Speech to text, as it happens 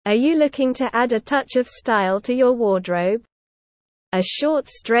Are you looking to add a touch of style to your wardrobe? A short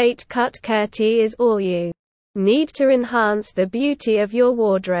straight-cut kurtis is all you need to enhance the beauty of your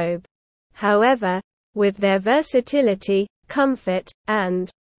wardrobe. However, with their versatility, comfort,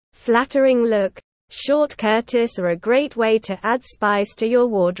 and flattering look, short kurtis are a great way to add spice to your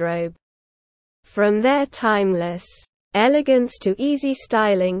wardrobe. From their timeless elegance to easy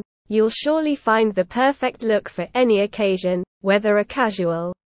styling, you'll surely find the perfect look for any occasion, whether a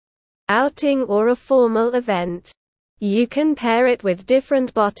casual outing or a formal event. You can pair it with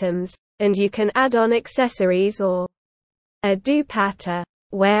different bottoms, and you can add on accessories or a dupatta.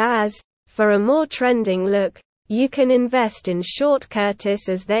 Whereas, for a more trending look, you can invest in short kurtis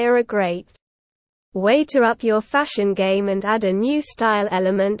as they are a great way to up your fashion game and add a new style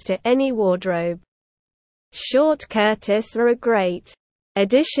element to any wardrobe. Short kurtis are a great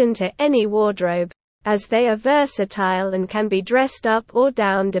addition to any wardrobe, as they are versatile and can be dressed up or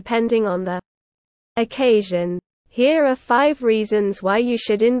down depending on the occasion. Here are 5 reasons why you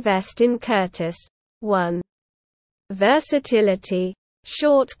should invest in kurtis. 1. Versatility.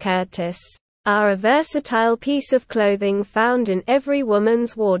 Short kurtis are a versatile piece of clothing found in every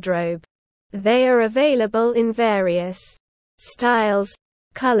woman's wardrobe. They are available in various styles,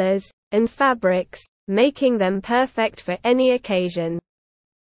 colors, and fabrics, making them perfect for any occasion.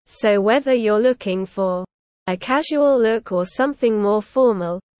 So whether you're looking for a casual look or something more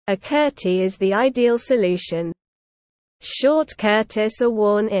formal, a kurtis is the ideal solution. Short kurtis are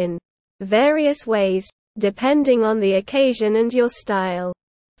worn in various ways, depending on the occasion and your style.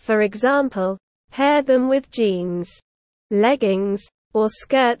 For example, pair them with jeans, leggings, or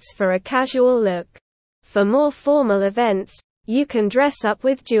skirts for a casual look. For more formal events, you can dress up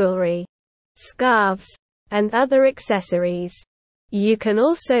with jewelry, scarves, and other accessories. You can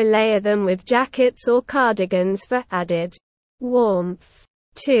also layer them with jackets or cardigans for added warmth.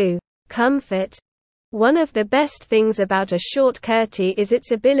 2. Comfort. One of the best things about a short kurtis is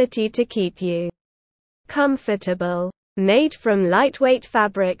its ability to keep you comfortable. Made from lightweight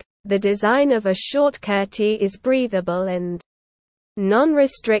fabric, the design of a short kurtis is breathable and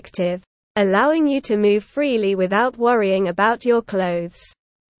non-restrictive, allowing you to move freely without worrying about your clothes.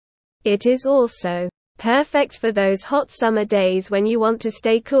 It is also perfect for those hot summer days when you want to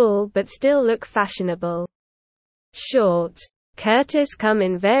stay cool but still look fashionable. Short kurtis come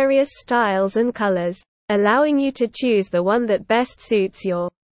in various styles and colors, allowing you to choose the one that best suits your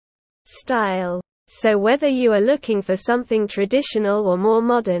style. So whether you are looking for something traditional or more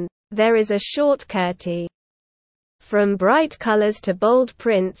modern, there is a short kurtis. From bright colors to bold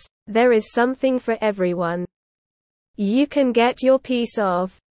prints, there is something for everyone. You can get your piece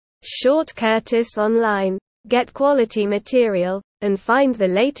of short kurtis online, get quality material, and find the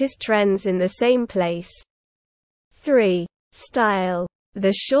latest trends in the same place. 3. Style.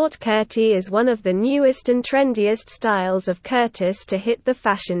 The short kurtis is one of the newest and trendiest styles of kurtis to hit the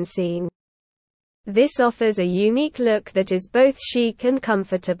fashion scene. This offers a unique look that is both chic and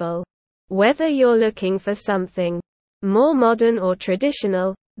comfortable. Whether you're looking for something more modern or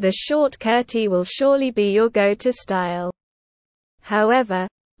traditional, the short kurtis will surely be your go-to style. However,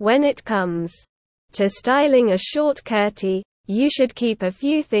 when it comes to styling a short kurtis, you should keep a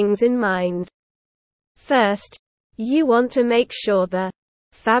few things in mind. First, you want to make sure the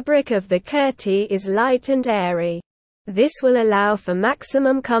fabric of the kurtis is light and airy. This will allow for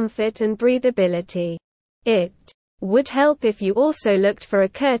maximum comfort and breathability. It would help if you also looked for a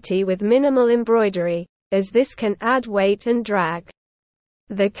kurtis with minimal embroidery, as this can add weight and drag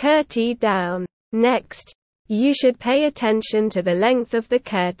the kurtis down. Next, you should pay attention to the length of the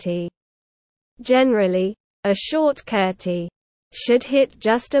kurtis. Generally, a short kurtis should hit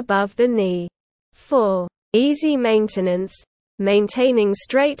just above the knee. 4. Easy maintenance. Maintaining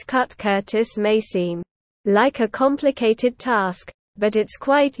straight-cut kurtis may seem like a complicated task, but it's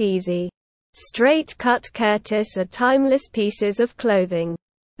quite easy. Straight-cut kurtis are timeless pieces of clothing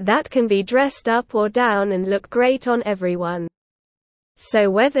that can be dressed up or down and look great on everyone. So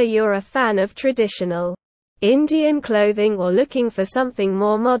whether you're a fan of traditional Indian clothing or looking for something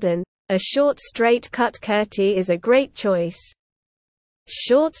more modern, a short straight-cut kurtis is a great choice.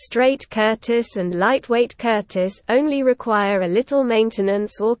 Short straight kurtis and lightweight kurtis only require a little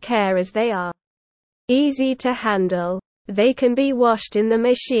maintenance or care as they are easy to handle. They can be washed in the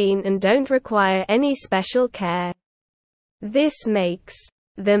machine and don't require any special care. This makes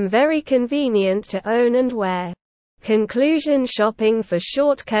them very convenient to own and wear. Conclusion: shopping for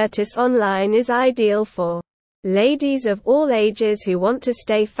short kurtis online is ideal for ladies of all ages who want to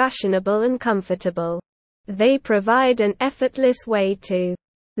stay fashionable and comfortable. They provide an effortless way to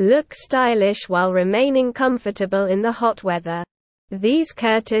look stylish while remaining comfortable in the hot weather. These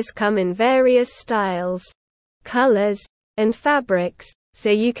kurtis come in various styles, colors, and fabrics, so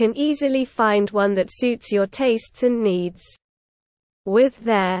you can easily find one that suits your tastes and needs. With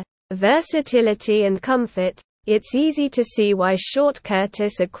their versatility and comfort, it's easy to see why short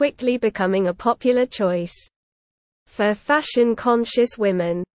kurtis are quickly becoming a popular choice for fashion-conscious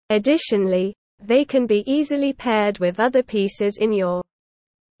women. Additionally, they can be easily paired with other pieces in your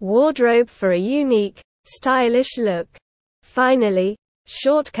wardrobe for a unique, stylish look. Finally,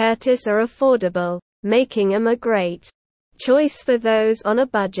 short kurtis are affordable, making them a great choice for those on a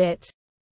budget.